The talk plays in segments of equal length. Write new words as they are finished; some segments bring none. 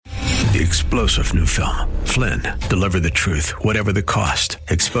The explosive new film, Flynn, deliver the truth, whatever the cost,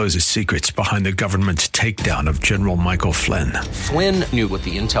 exposes secrets behind the government's takedown of General Michael Flynn. Flynn knew what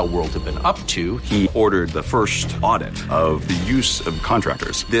the intel world had been up to. He ordered the first audit of the use of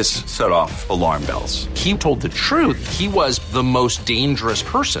contractors. This set off alarm bells. He told the truth. He was the most dangerous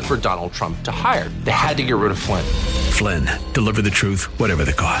person for Donald Trump to hire. They had to get rid of Flynn. Flynn, deliver the truth, whatever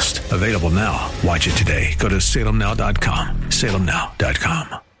the cost. Available now. Watch it today. Go to salemnow.com.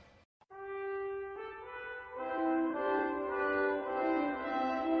 salemnow.com.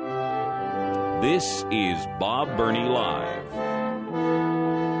 This is Bob Burney Live.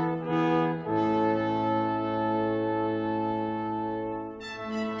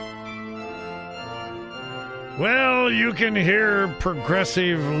 Well, you can hear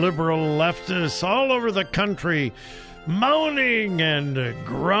progressive liberal leftists all over the country moaning and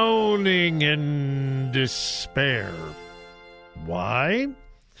groaning in despair. Why?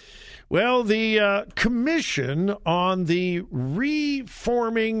 Well, the Commission on the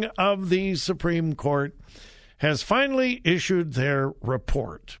Reforming of the Supreme Court has finally issued their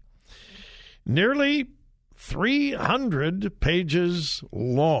report. Nearly 300 pages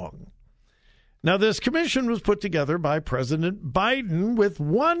long. Now, this commission was put together by President Biden with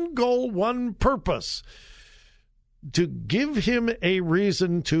one goal, one purpose: to give him a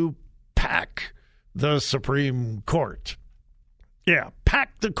reason to pack the Supreme Court. Yeah,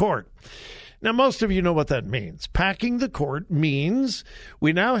 pack the court. Now, most of you know what that means. Packing the court means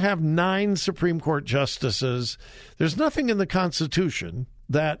we now have 9 Supreme Court justices. There's nothing in the Constitution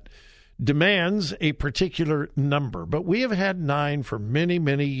that demands a particular number, but we have had 9 for many,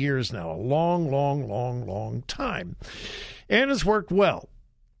 many years now, a long time. And it's worked well.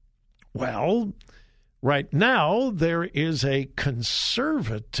 Well, right now there is a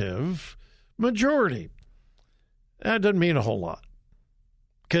conservative majority. That doesn't mean a whole lot,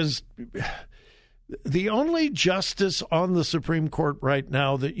 because the only justice on the Supreme Court right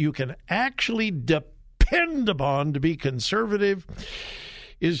now that you can actually depend upon to be conservative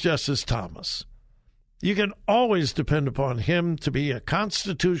is Justice Thomas. You can always depend upon him to be a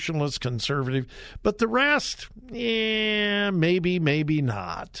constitutionalist conservative, but the rest, maybe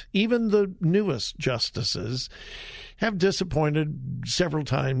not. Even the newest justices have disappointed several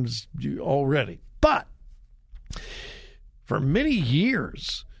times already. But for many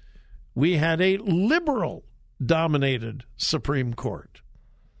years, we had a liberal-dominated Supreme Court,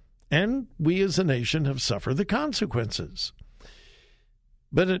 and we as a nation have suffered the consequences.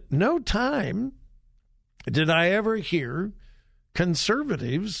 But at no time did I ever hear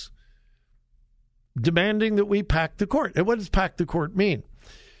conservatives demanding that we pack the court. And what does pack the court mean?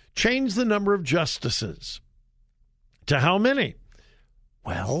 Change the number of justices. To how many?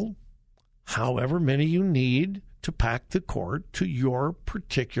 Well, however many you need to pack the court to your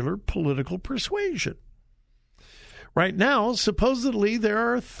particular political persuasion. Right now, supposedly there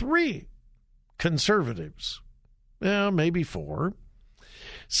are 3 conservatives. Maybe 4.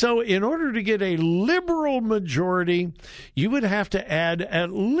 So in order to get a liberal majority, you would have to add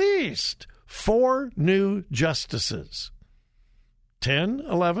at least 4 new justices. 10,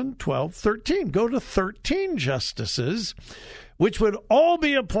 11, 12, 13. Go to 13 justices, which would all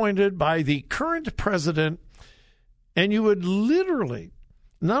be appointed by the current president, and you would literally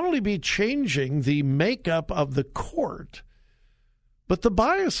not only be changing the makeup of the court, but the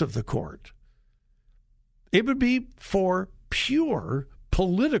bias of the court. It would be for pure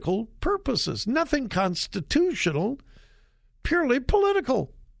political purposes, nothing constitutional, purely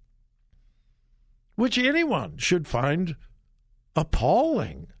political, which anyone should find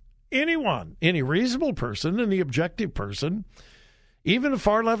appalling. Anyone, any reasonable person, any objective person, even a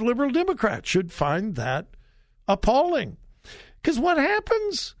far-left liberal Democrat should find that appalling. Because what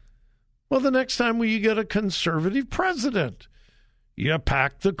happens? Well, the next time you get a conservative president, you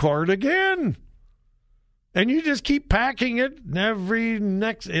pack the court again. And you just keep packing it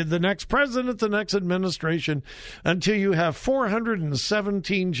the next president, the next administration, until you have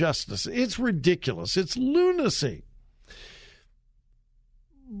 417 justices. It's ridiculous. It's lunacy.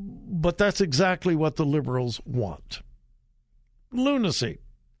 But that's exactly what the liberals want. Lunacy.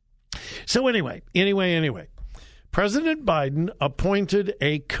 So anyway, President Biden appointed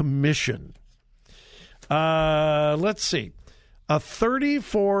a commission. Let's see. A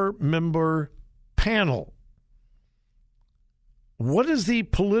 34-member panel. What is the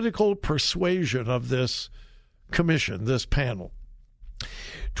political persuasion of this commission, this panel?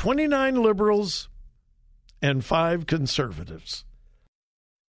 29 liberals and 5 conservatives.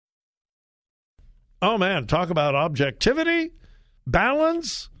 Oh, man, talk about objectivity,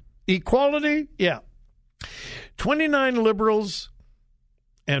 balance, equality. Yeah. 29 liberals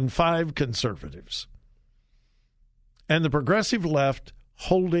and 5 conservatives. And the progressive left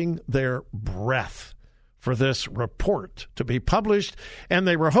holding their breath for this report to be published. And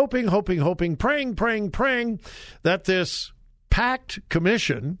they were hoping, praying that this packed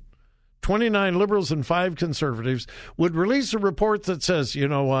commission, 29 liberals and 5 conservatives, would release a report that says, you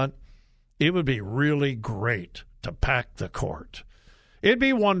know what, it would be really great to pack the court. It'd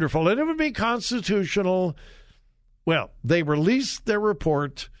be wonderful, and it would be constitutional. Well, they released their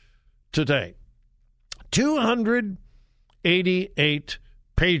report today. 288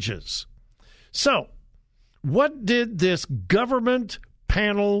 pages. So, what did this government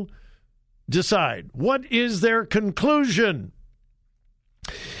panel decide? What is their conclusion?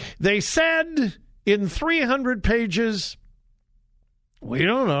 They said in 300 pages, we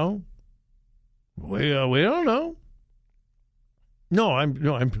don't know. We don't know. No,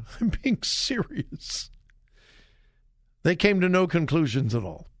 I'm being serious. They came to no conclusions at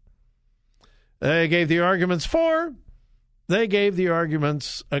all. They gave the arguments for, they gave the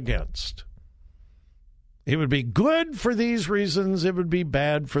arguments against. It would be good for these reasons, it would be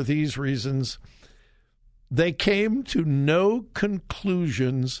bad for these reasons. They came to no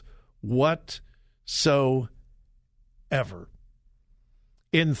conclusions whatsoever.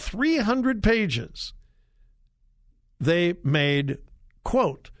 In 300 pages, they made,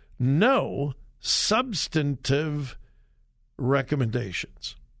 quote, no substantive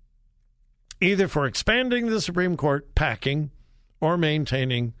recommendations, either for expanding the Supreme Court, packing, or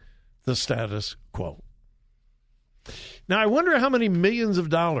maintaining the status quo. Now, I wonder how many millions of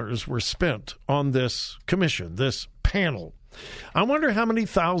dollars were spent on this commission, this panel. I wonder how many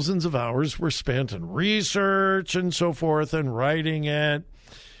thousands of hours were spent in research and so forth and writing it.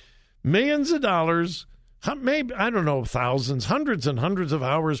 Millions of dollars, maybe, I don't know, thousands, hundreds and hundreds of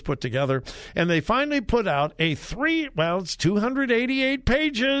hours put together. And they finally put out it's 288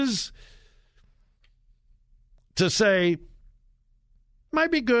 pages to say,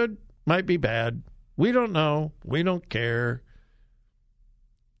 might be good, might be bad. We don't know. We don't care.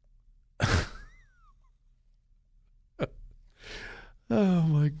 Oh,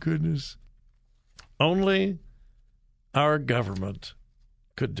 my goodness. Only our government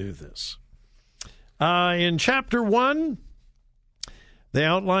could do this. In Chapter 1, they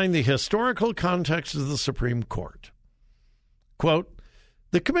outline the historical context of the Supreme Court. Quote,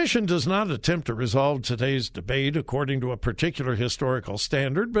 the Commission does not attempt to resolve today's debate according to a particular historical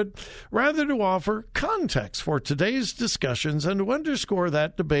standard, but rather to offer context for today's discussions and to underscore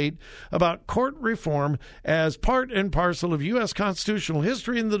that debate about court reform as part and parcel of U.S. constitutional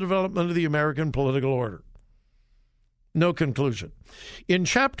history and the development of the American political order. No conclusion. In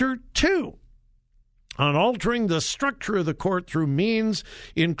Chapter 2, on altering the structure of the court through means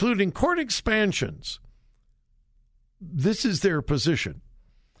including court expansions, this is their position.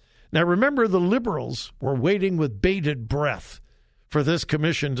 Now, remember, the liberals were waiting with bated breath for this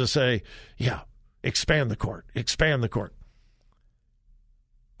commission to say, yeah, expand the court, expand the court.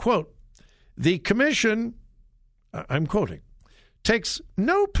 Quote, the commission, I'm quoting, takes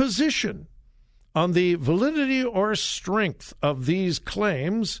no position on the validity or strength of these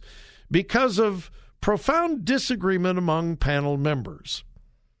claims because of profound disagreement among panel members.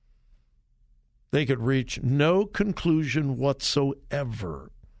 They could reach no conclusion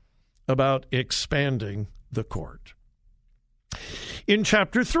whatsoever about expanding the court. In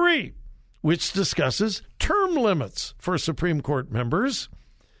Chapter 3, which discusses term limits for Supreme Court members,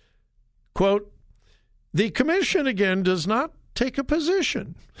 quote, the Commission again does not take a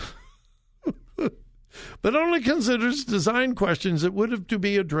position, but only considers design questions that would have to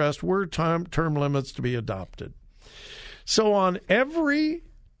be addressed were term limits to be adopted. So on every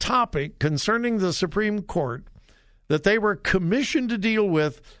topic concerning the Supreme Court that they were commissioned to deal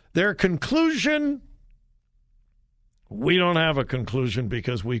with, their conclusion, we don't have a conclusion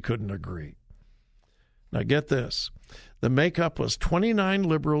because we couldn't agree. Now get this. The makeup was 29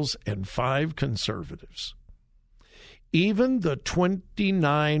 liberals and 5 conservatives. Even the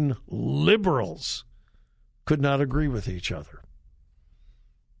 29 liberals could not agree with each other.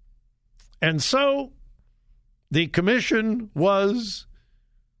 And so the commission was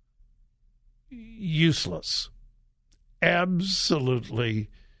useless. Absolutely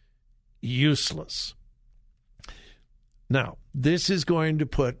useless. Now, this is going to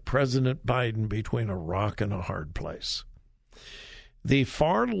put President Biden between a rock and a hard place. The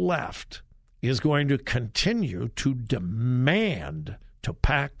far left is going to continue to demand to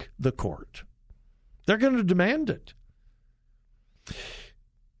pack the court. They're going to demand it.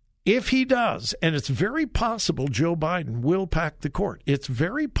 If he does, and it's very possible Joe Biden will pack the court, it's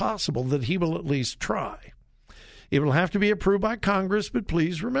very possible that he will at least try. It will have to be approved by Congress, but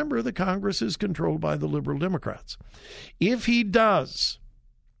please remember the Congress is controlled by the liberal Democrats. If he does,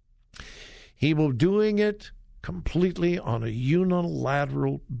 he will doing it completely on a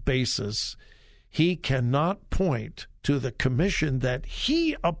unilateral basis. He cannot point to the commission that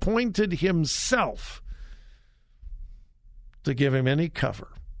he appointed himself to give him any cover.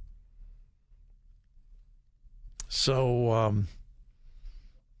 So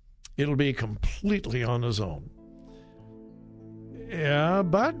it'll be completely on his own. Yeah,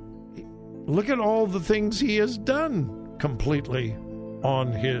 but look at all the things he has done completely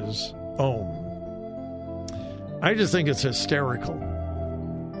on his own. I just think it's hysterical.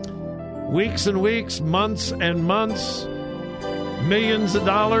 Weeks and weeks, months and months, millions of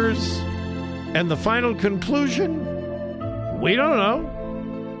dollars, and the final conclusion, we don't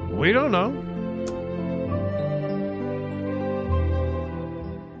know. We don't know.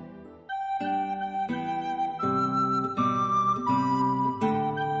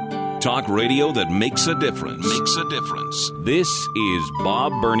 Talk radio that makes a difference. Makes a difference. This is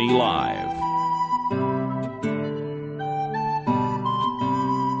Bob Burney Live.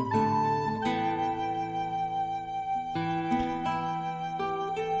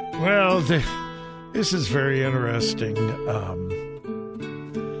 Well, this is very interesting.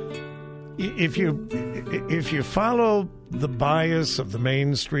 If you follow the bias of the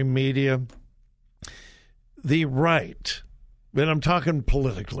mainstream media, the right, and I'm talking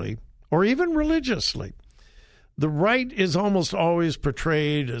politically or even religiously, the right is almost always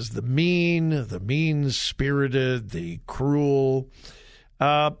portrayed as the mean-spirited, the cruel.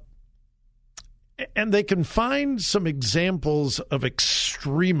 And they can find some examples of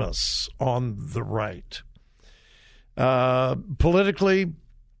extremists on the right, politically,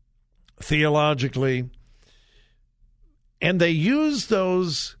 theologically, and they use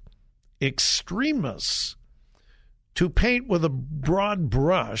those extremists to paint with a broad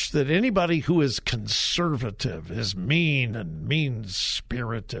brush that anybody who is conservative is mean and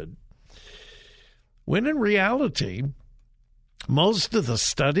mean-spirited. When in reality, most of the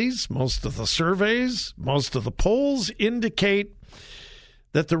studies, most of the surveys, most of the polls indicate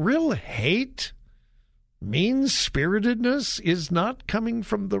that the real hate, mean-spiritedness is not coming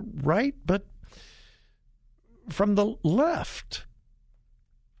from the right, but from the left.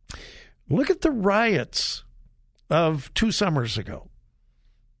 Look at the riots of 2 summers ago.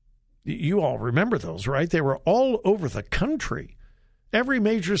 You all remember those, right? They were all over the country. Every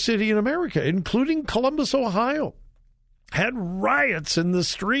major city in America, including Columbus, Ohio, had riots in the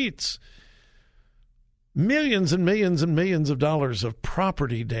streets. Millions and millions and millions of dollars of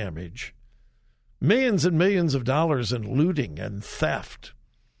property damage. Millions and millions of dollars in looting and theft.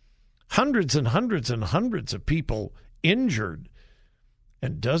 Hundreds and hundreds and hundreds of people injured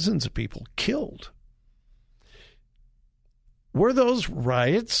and dozens of people killed. Were those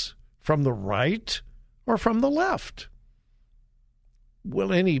riots from the right or from the left?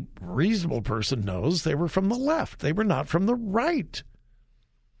 Well, any reasonable person knows they were from the left. They were not from the right.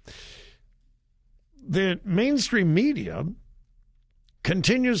 The mainstream media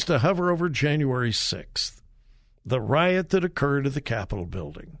continues to hover over January 6th, the riot that occurred at the Capitol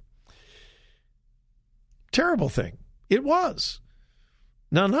building. Terrible thing. It was.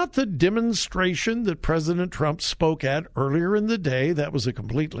 Now, not the demonstration that President Trump spoke at earlier in the day. That was a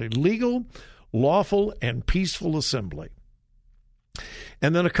completely legal, lawful, and peaceful assembly.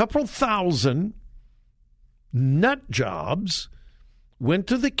 And then a couple thousand nut jobs went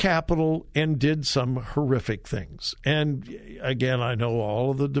to the Capitol and did some horrific things. And again, I know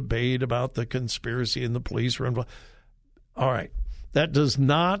all of the debate about the conspiracy and the police were involved. All right. That does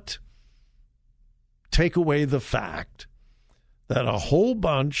not take away the fact that a whole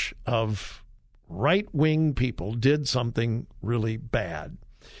bunch of right-wing people did something really bad.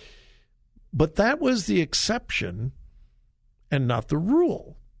 But that was the exception and not the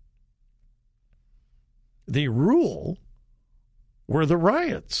rule. The rule were the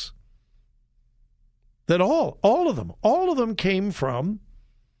riots. That all of them came from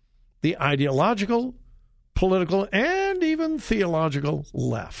the ideological, political, and even theological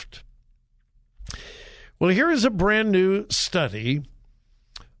left. Well, here is a brand new study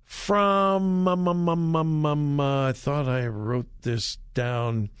from, I thought I wrote this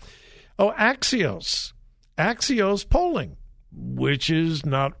down. Oh, Axios. Axios polling, which is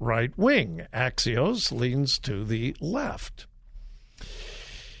not right-wing. Axios leans to the left.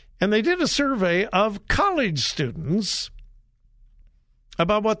 And they did a survey of college students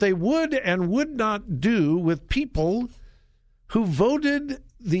about what they would and would not do with people who voted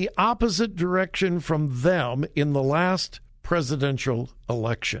the opposite direction from them in the last presidential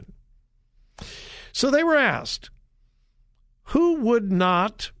election. So they were asked, Who would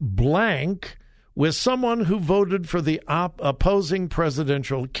not blank with someone who voted for the opposing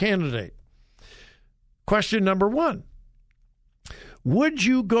presidential candidate? Question number 1. Would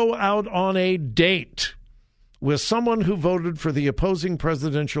you go out on a date with someone who voted for the opposing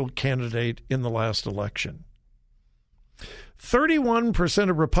presidential candidate in the last election? 31%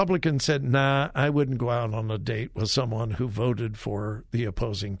 of Republicans said, nah, I wouldn't go out on a date with someone who voted for the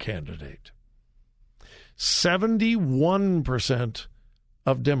opposing candidate. 71%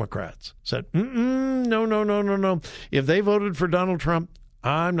 of Democrats said, no. If they voted for Donald Trump,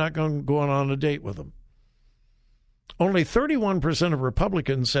 I'm not going to go on a date with them. Only 31% of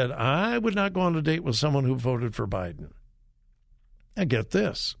Republicans said, I would not go on a date with someone who voted for Biden. And get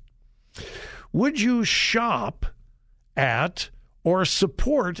this. Would you shop at or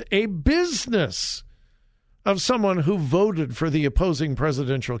support a business of someone who voted for the opposing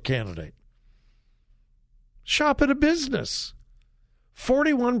presidential candidate? Shop at a business.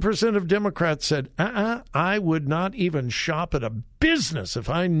 41% of Democrats said, I would not even shop at a business if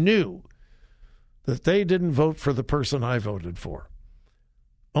I knew that they didn't vote for the person I voted for.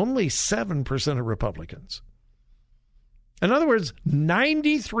 Only 7% of Republicans. In other words,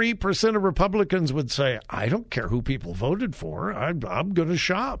 93% of Republicans would say, I don't care who people voted for. I'm going to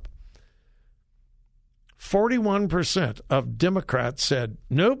shop. 41% of Democrats said,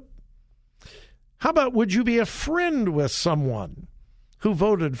 nope. How about, would you be a friend with someone who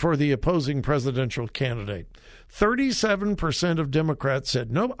voted for the opposing presidential candidate? 37% of Democrats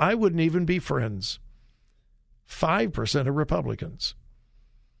said, nope, I wouldn't even be friends. 5% of Republicans.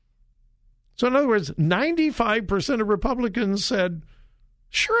 So in other words, 95% of Republicans said,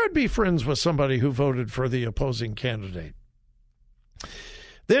 sure, I'd be friends with somebody who voted for the opposing candidate.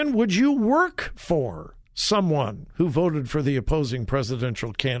 Then would you work for someone who voted for the opposing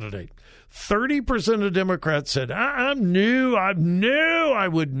presidential candidate? 30% of Democrats said, I'm new. I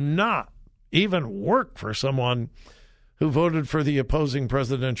would not even work for someone who voted for the opposing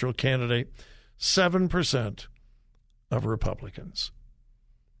presidential candidate. 7% of Republicans.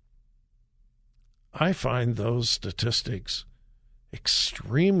 I find those statistics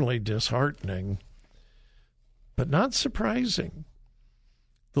extremely disheartening, but not surprising.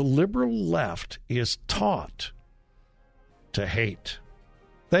 The liberal left is taught to hate.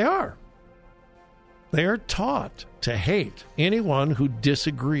 They are. They are taught to hate anyone who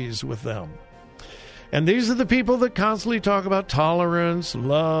disagrees with them. And these are the people that constantly talk about tolerance,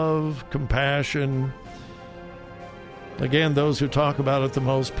 love, compassion. Again, those who talk about it the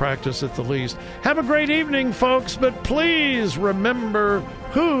most practice it the least. Have a great evening, folks, but please remember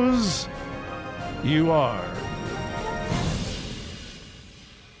whose you are.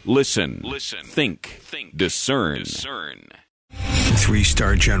 Listen. Think. Discern.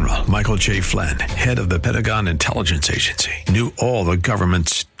 3-star General Michael J. Flynn, head of the Pentagon Intelligence Agency, knew all the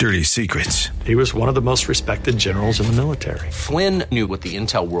government's dirty secrets. He was one of the most respected generals in the military. Flynn knew what the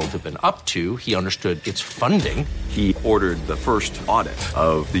intel world had been up to. He understood its funding. He ordered the first audit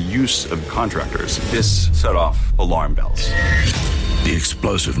of the use of contractors. This set off alarm bells. The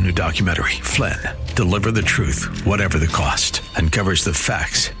explosive new documentary, Flynn, Deliver the Truth, Whatever the Cost, uncovers the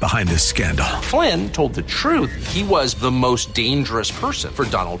facts behind this scandal. Flynn told the truth. He was the most dangerous person for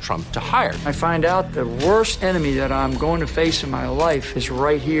Donald Trump to hire. I find out the worst enemy that I'm going to face in my life is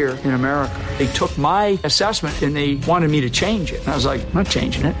right here in America. They took my assessment and they wanted me to change it. And I was like, I'm not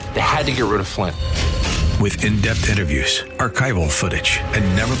changing it. They had to get rid of Flynn. With in-depth interviews, archival footage,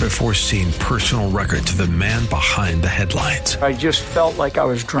 and never-before-seen personal records of the man behind the headlines. I just felt like I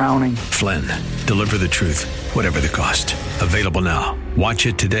was drowning. Flynn, Deliver the Truth, Whatever the Cost. Available now. Watch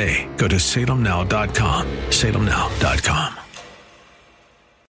it today. Go to salemnow.com. salemnow.com.